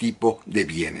este tipo de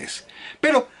bienes.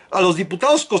 Pero a los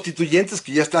diputados constituyentes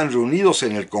que ya están reunidos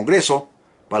en el Congreso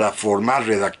para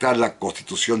redactar la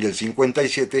Constitución del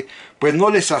 57, pues no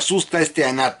les asusta este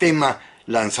anatema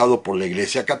lanzado por la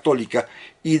Iglesia Católica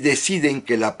y deciden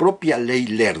que la propia Ley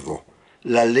Lerdo,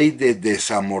 la Ley de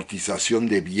Desamortización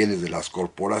de Bienes de las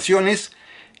Corporaciones,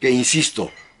 que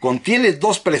insisto, contiene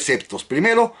dos preceptos.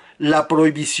 Primero, la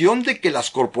prohibición de que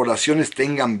las corporaciones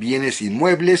tengan bienes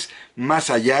inmuebles más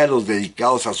allá de los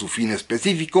dedicados a su fin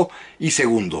específico. Y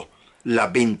segundo, la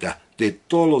venta de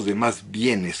todos los demás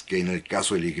bienes que en el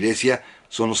caso de la Iglesia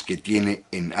son los que tiene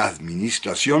en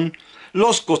administración.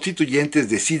 Los constituyentes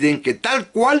deciden que tal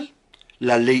cual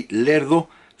la Ley Lerdo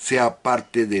sea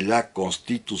parte de la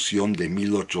Constitución de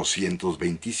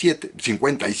 1857,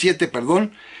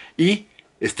 y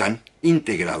están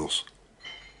integrados,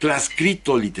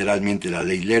 transcrito literalmente la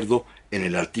Ley Lerdo en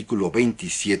el artículo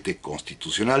 27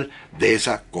 constitucional de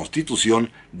esa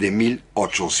Constitución de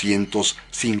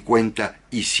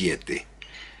 1857.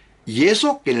 Y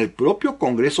eso que en el propio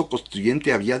Congreso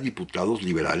Constituyente había diputados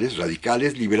liberales,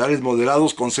 radicales, liberales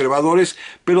moderados, conservadores,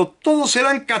 pero todos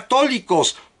eran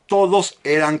católicos.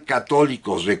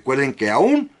 Recuerden que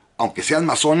aún aunque sean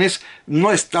masones,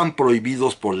 no están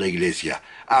prohibidos por la Iglesia.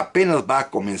 Apenas va a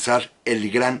comenzar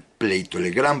el gran pleito,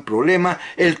 el gran problema,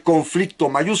 el conflicto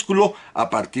mayúsculo,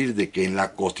 a partir de que en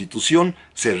la Constitución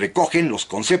se recogen los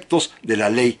conceptos de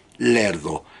la Ley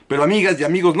Lerdo. Pero amigas y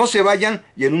amigos, no se vayan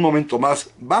y en un momento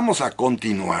más vamos a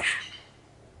continuar.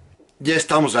 Ya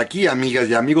estamos aquí, amigas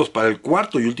y amigos, para el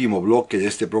cuarto y último bloque de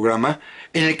este programa,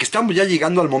 en el que estamos ya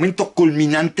llegando al momento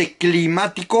culminante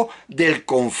climático del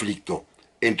conflicto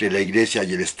entre la Iglesia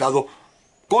y el Estado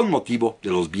con motivo de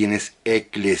los bienes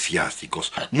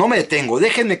eclesiásticos. No me detengo,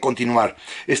 déjenme continuar.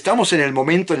 Estamos en el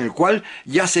momento en el cual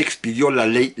ya se expidió la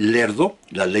Ley Lerdo,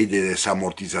 la Ley de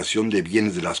Desamortización de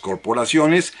Bienes de las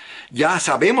Corporaciones. Ya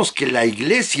sabemos que la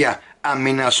Iglesia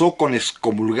amenazó con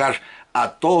excomulgar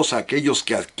a todos aquellos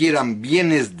que adquieran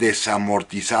bienes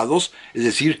desamortizados, es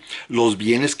decir, los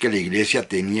bienes que la Iglesia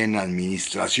tenía en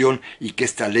administración y que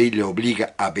esta ley le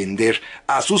obliga a vender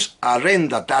a sus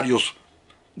arrendatarios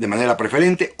de manera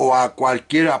preferente o a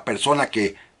cualquier persona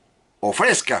que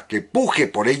ofrezca, que puje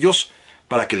por ellos,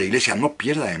 para que la Iglesia no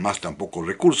pierda además tampoco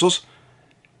recursos.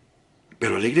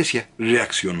 Pero la Iglesia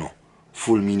reaccionó,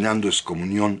 fulminando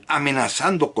excomunión,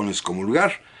 amenazando con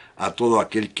excomulgar a todo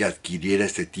aquel que adquiriera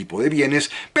este tipo de bienes,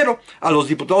 pero a los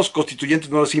diputados constituyentes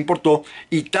no les importó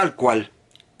y tal cual,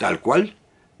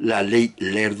 la Ley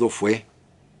Lerdo fue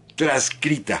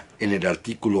transcrita en el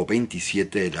artículo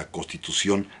 27 de la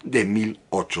Constitución de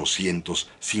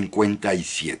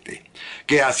 1857,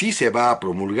 que así se va a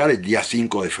promulgar el día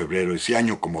 5 de febrero de ese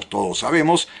año, como todos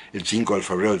sabemos, el 5 de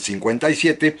febrero del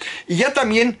 57, y ya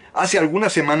también hace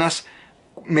algunas semanas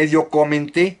medio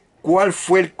comenté cuál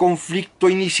fue el conflicto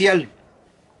inicial.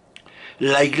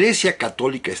 La Iglesia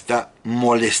Católica está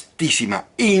molestísima,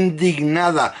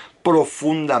 indignada,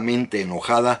 profundamente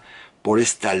enojada por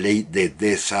esta ley de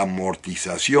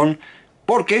desamortización,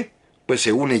 porque, pues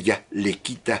según ella, le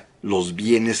quita los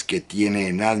bienes que tiene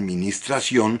en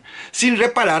administración, sin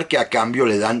reparar que a cambio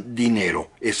le dan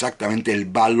dinero, exactamente el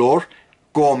valor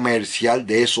comercial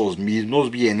de esos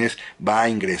mismos bienes va a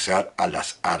ingresar a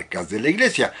las arcas de la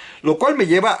Iglesia, lo cual me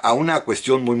lleva a una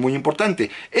cuestión muy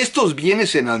importante. Estos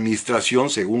bienes en administración,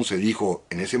 según se dijo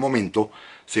en ese momento,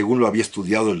 según lo había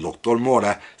estudiado el doctor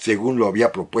Mora, según lo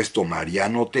había propuesto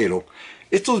Mariano Otero,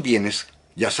 estos bienes,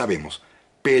 ya sabemos,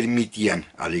 permitían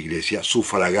a la Iglesia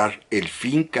sufragar el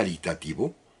fin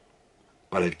caritativo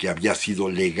para el que había sido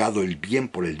legado el bien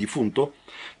por el difunto,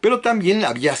 pero también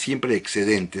había siempre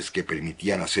excedentes que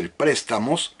permitían hacer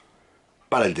préstamos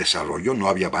para el desarrollo. No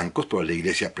había bancos, pero la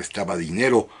Iglesia prestaba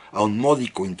dinero a un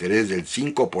módico interés del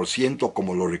 5%,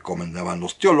 como lo recomendaban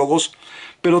los teólogos,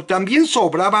 pero también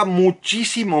sobraba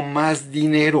muchísimo más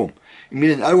dinero. Y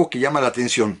miren, algo que llama la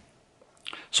atención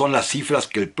son las cifras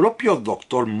que el propio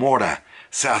doctor Mora,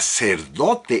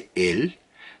 sacerdote él,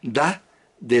 da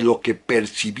de lo que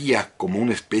percibía como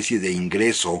una especie de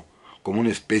ingreso, como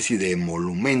una especie de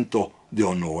emolumento, de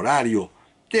honorario,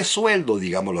 de sueldo,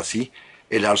 digámoslo así,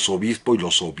 el arzobispo y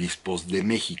los obispos de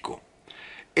México.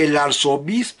 El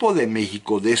arzobispo de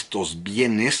México, de estos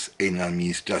bienes en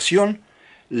administración,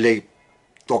 le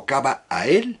tocaba a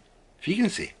él,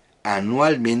 fíjense,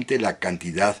 anualmente la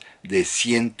cantidad de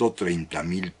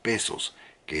 130,000 pesos,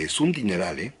 que es un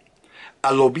dineral, ¿eh?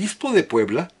 Al obispo de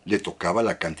Puebla le tocaba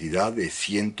la cantidad de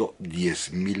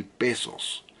 110,000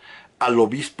 pesos. Al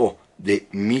obispo de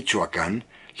Michoacán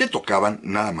le tocaban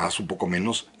nada más, un poco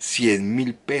menos,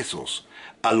 100,000 pesos.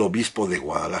 Al obispo de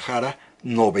Guadalajara,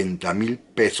 90,000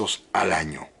 pesos al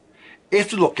año.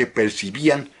 Esto es lo que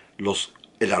percibían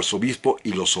el arzobispo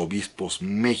y los obispos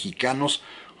mexicanos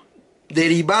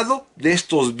derivado de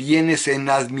estos bienes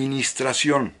en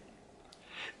administración.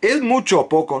 ¿Es mucho o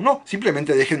poco? No,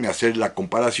 simplemente déjenme hacer la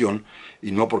comparación,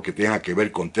 y no porque tenga que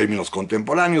ver con términos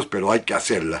contemporáneos, pero hay que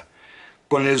hacerla,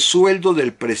 con el sueldo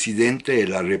del presidente de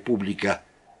la República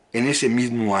en ese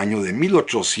mismo año de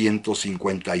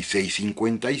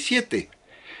 1856-57.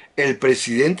 El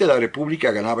presidente de la República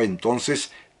ganaba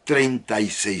entonces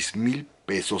 36,000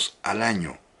 pesos al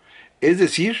año, es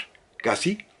decir,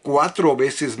 casi 4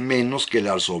 veces menos que el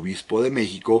arzobispo de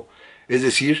México, es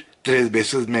decir, 3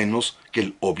 veces menos que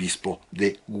el obispo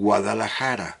de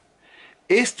Guadalajara.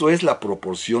 Esto es la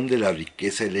proporción de la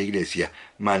riqueza de la Iglesia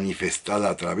manifestada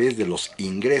a través de los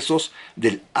ingresos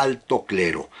del alto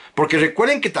clero. Porque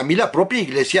recuerden que también la propia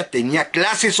Iglesia tenía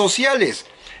clases sociales.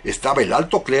 Estaba el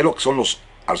alto clero, que son los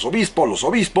arzobispos, los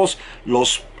obispos,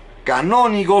 los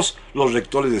canónigos, los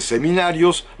rectores de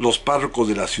seminarios, los párrocos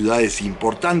de las ciudades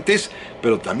importantes,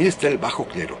 pero también está el bajo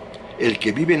clero, el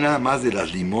que vive nada más de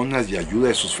las limonas y ayuda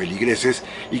de sus feligreses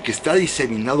y que está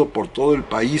diseminado por todo el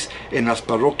país en las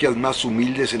parroquias más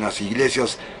humildes, en las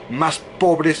iglesias más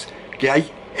pobres que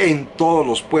hay En todos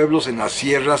los pueblos, en las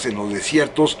sierras, en los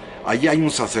desiertos, allí hay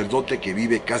un sacerdote que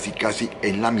vive casi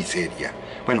en la miseria.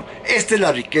 Bueno, esta es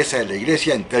la riqueza de la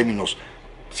Iglesia en términos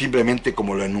simplemente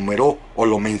como lo enumeró o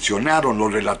lo mencionaron, lo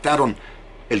relataron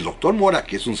el doctor Mora,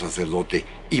 que es un sacerdote,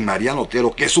 y Mariano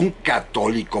Otero, que es un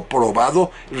católico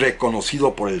probado,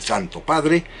 reconocido por el Santo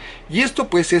Padre. Y esto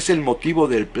pues es el motivo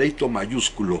del pleito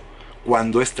mayúsculo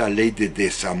cuando esta ley de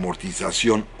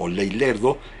desamortización o ley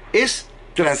Lerdo es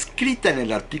transcrita en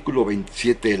el artículo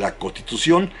 27 de la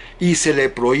Constitución y se le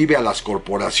prohíbe a las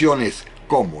corporaciones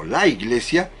como la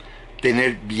Iglesia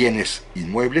tener bienes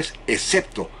inmuebles,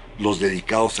 excepto los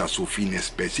dedicados a su fin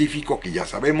específico, que ya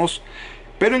sabemos,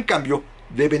 pero en cambio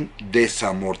deben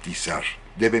desamortizar,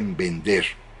 deben vender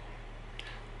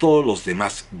todos los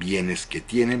demás bienes que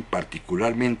tienen,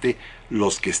 particularmente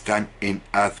los que están en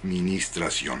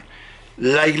administración.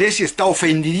 La Iglesia está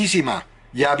ofendidísima,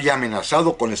 ya había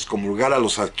amenazado con excomulgar a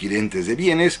los adquirentes de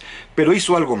bienes, pero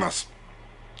hizo algo más.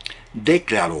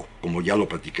 Declaró, como ya lo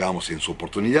platicábamos en su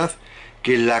oportunidad,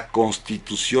 que la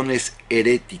Constitución es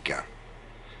herética,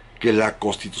 que la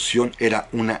Constitución era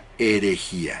una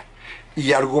herejía.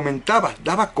 Y argumentaba,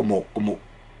 daba como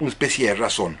una especie de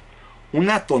razón,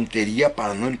 una tontería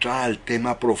para no entrar al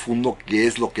tema profundo que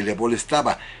es lo que le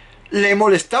molestaba. Le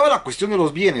molestaba la cuestión de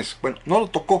los bienes. Bueno, no lo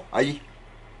tocó ahí.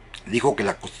 Dijo que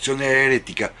la Constitución era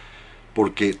herética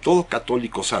porque todo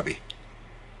católico sabe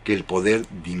que el poder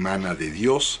dimana de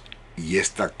Dios y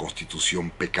esta Constitución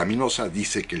pecaminosa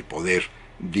dice que el poder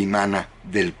dimana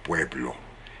del pueblo.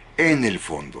 En el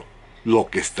fondo, lo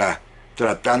que está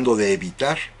tratando de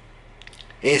evitar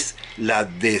es la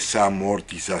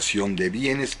desamortización de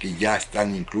bienes que ya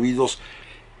están incluidos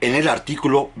en el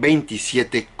artículo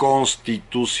 27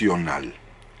 constitucional.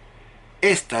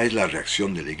 Esta es la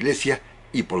reacción de la Iglesia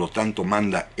y por lo tanto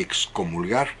manda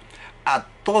excomulgar a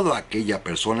toda aquella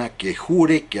persona que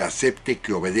jure, que acepte,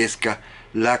 que obedezca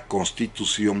la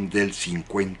Constitución del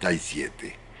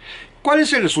 57. ¿Cuál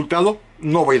es el resultado?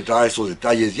 No voy a entrar a esos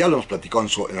detalles, ya lo hemos platicado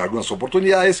en algunas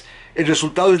oportunidades. El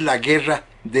resultado es la guerra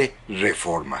de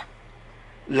Reforma.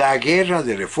 La guerra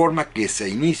de Reforma que se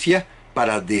inicia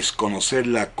para desconocer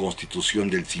la Constitución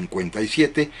del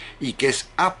 57 y que es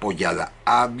apoyada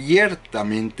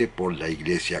abiertamente por la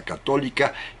Iglesia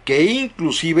Católica, que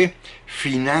inclusive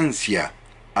financia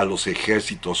a los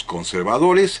ejércitos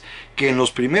conservadores, que en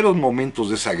los primeros momentos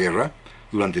de esa guerra,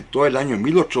 durante todo el año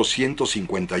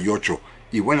 1858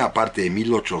 y buena parte de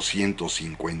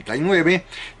 1859,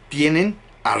 tienen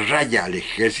a raya al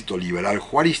ejército liberal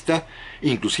juarista,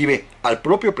 inclusive al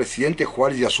propio presidente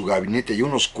Juárez y a su gabinete y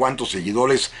unos cuantos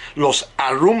seguidores los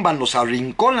arrumban, los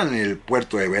arrinconan en el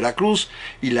puerto de Veracruz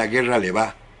y la guerra le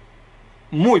va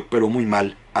muy pero muy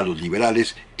mal a los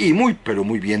liberales y muy pero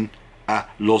muy bien a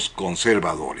los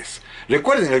conservadores.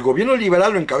 Recuerden, el gobierno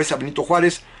liberal lo encabeza Benito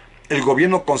Juárez, el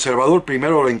gobierno conservador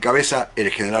primero lo encabeza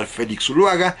el general Félix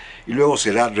Zuluaga y luego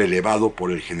será relevado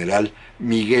por el general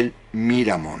Miguel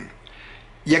Miramón.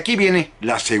 Y aquí viene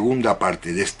la segunda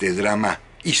parte de este drama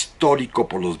histórico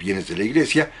por los bienes de la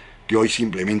Iglesia, que hoy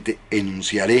simplemente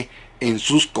enunciaré en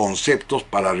sus conceptos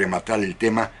para rematar el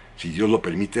tema, si Dios lo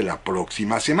permite, la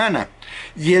próxima semana.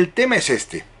 Y el tema es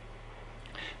este.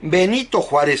 Benito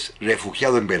Juárez,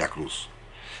 refugiado en Veracruz,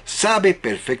 sabe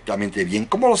perfectamente bien,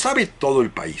 como lo sabe todo el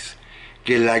país,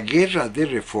 que la guerra de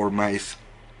Reforma es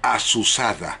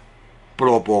azuzada,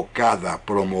 provocada,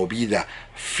 promovida,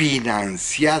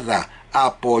 financiada,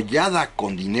 apoyada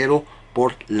con dinero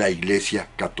por la Iglesia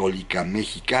Católica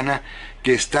Mexicana,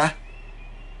 que está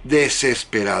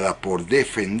desesperada por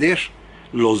defender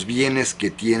los bienes que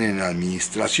tiene en la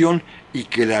administración y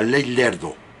que la Ley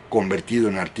Lerdo, convertido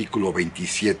en artículo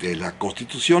 27 de la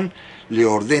Constitución, le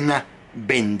ordena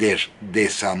vender,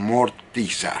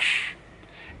 desamortizar.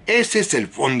 Ese es el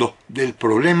fondo del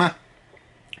problema.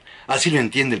 Así lo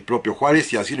entiende el propio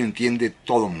Juárez y así lo entiende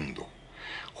todo el mundo.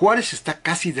 Juárez está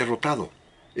casi derrotado,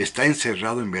 está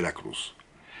encerrado en Veracruz.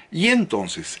 Y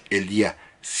entonces, el día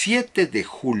 7 de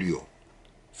julio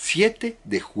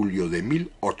de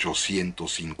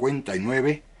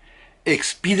 1859,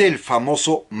 expide el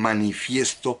famoso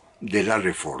Manifiesto de la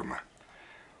Reforma.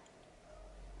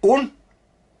 Un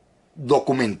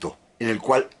documento en el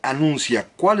cual anuncia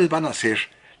cuáles van a ser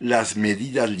las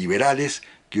medidas liberales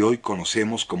que hoy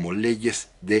conocemos como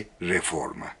leyes de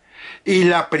reforma. Y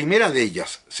la primera de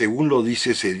ellas, según lo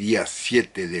dice ese día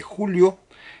 7 de julio,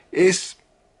 es,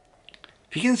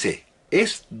 fíjense,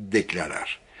 es declarar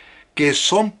que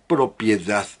son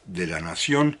propiedad de la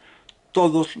nación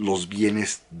todos los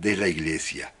bienes de la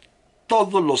Iglesia,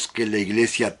 todos los que la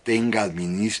Iglesia tenga,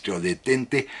 administre o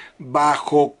detente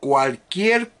bajo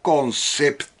cualquier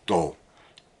concepto,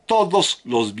 todos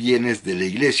los bienes de la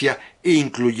Iglesia,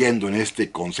 incluyendo en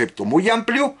este concepto muy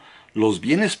amplio los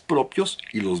bienes propios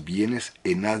y los bienes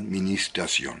en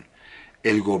administración.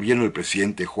 El gobierno del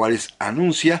presidente Juárez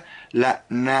anuncia la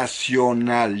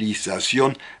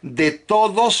nacionalización de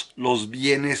todos los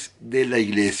bienes de la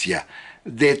Iglesia,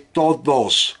 de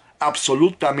todos,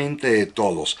 absolutamente de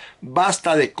todos.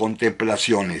 Basta de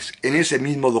contemplaciones. En ese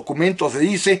mismo documento se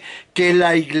dice que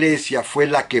la Iglesia fue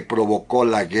la que provocó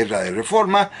la guerra de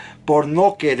Reforma por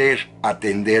no querer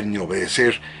atender ni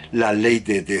obedecer la ley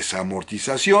de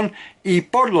desamortización y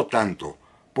por lo tanto,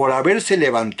 por haberse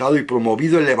levantado y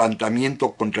promovido el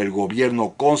levantamiento contra el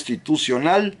gobierno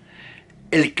constitucional,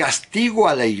 el castigo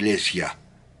a la Iglesia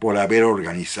por haber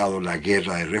organizado la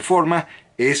guerra de Reforma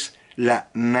es la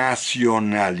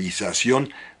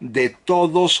nacionalización de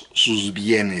todos sus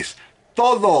bienes,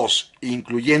 todos,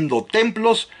 incluyendo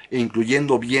templos e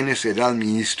incluyendo bienes en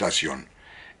administración.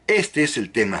 Este es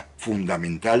el tema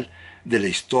fundamental de la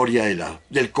historia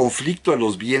del conflicto de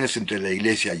los bienes entre la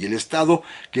Iglesia y el Estado,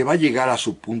 que va a llegar a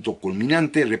su punto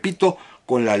culminante, repito,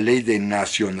 con la Ley de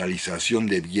Nacionalización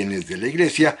de Bienes de la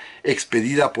Iglesia,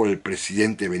 expedida por el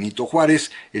presidente Benito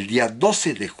Juárez el día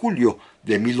 12 de julio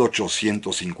de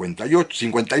 1859,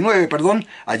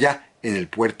 allá en el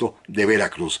puerto de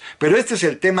Veracruz. Pero este es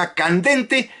el tema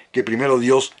candente que primero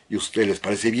Dios, y a ustedes les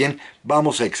parece bien,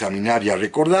 vamos a examinar y a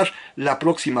recordar la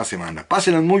próxima semana.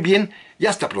 Pásenlo muy bien y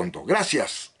hasta pronto.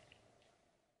 Gracias.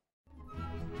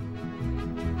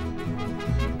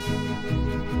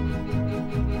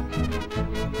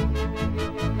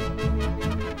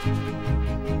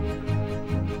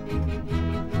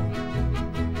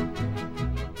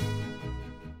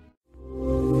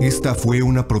 Esta fue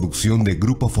una producción de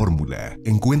Grupo Fórmula.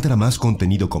 Encuentra más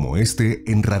contenido como este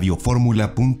en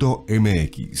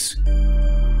radioformula.mx.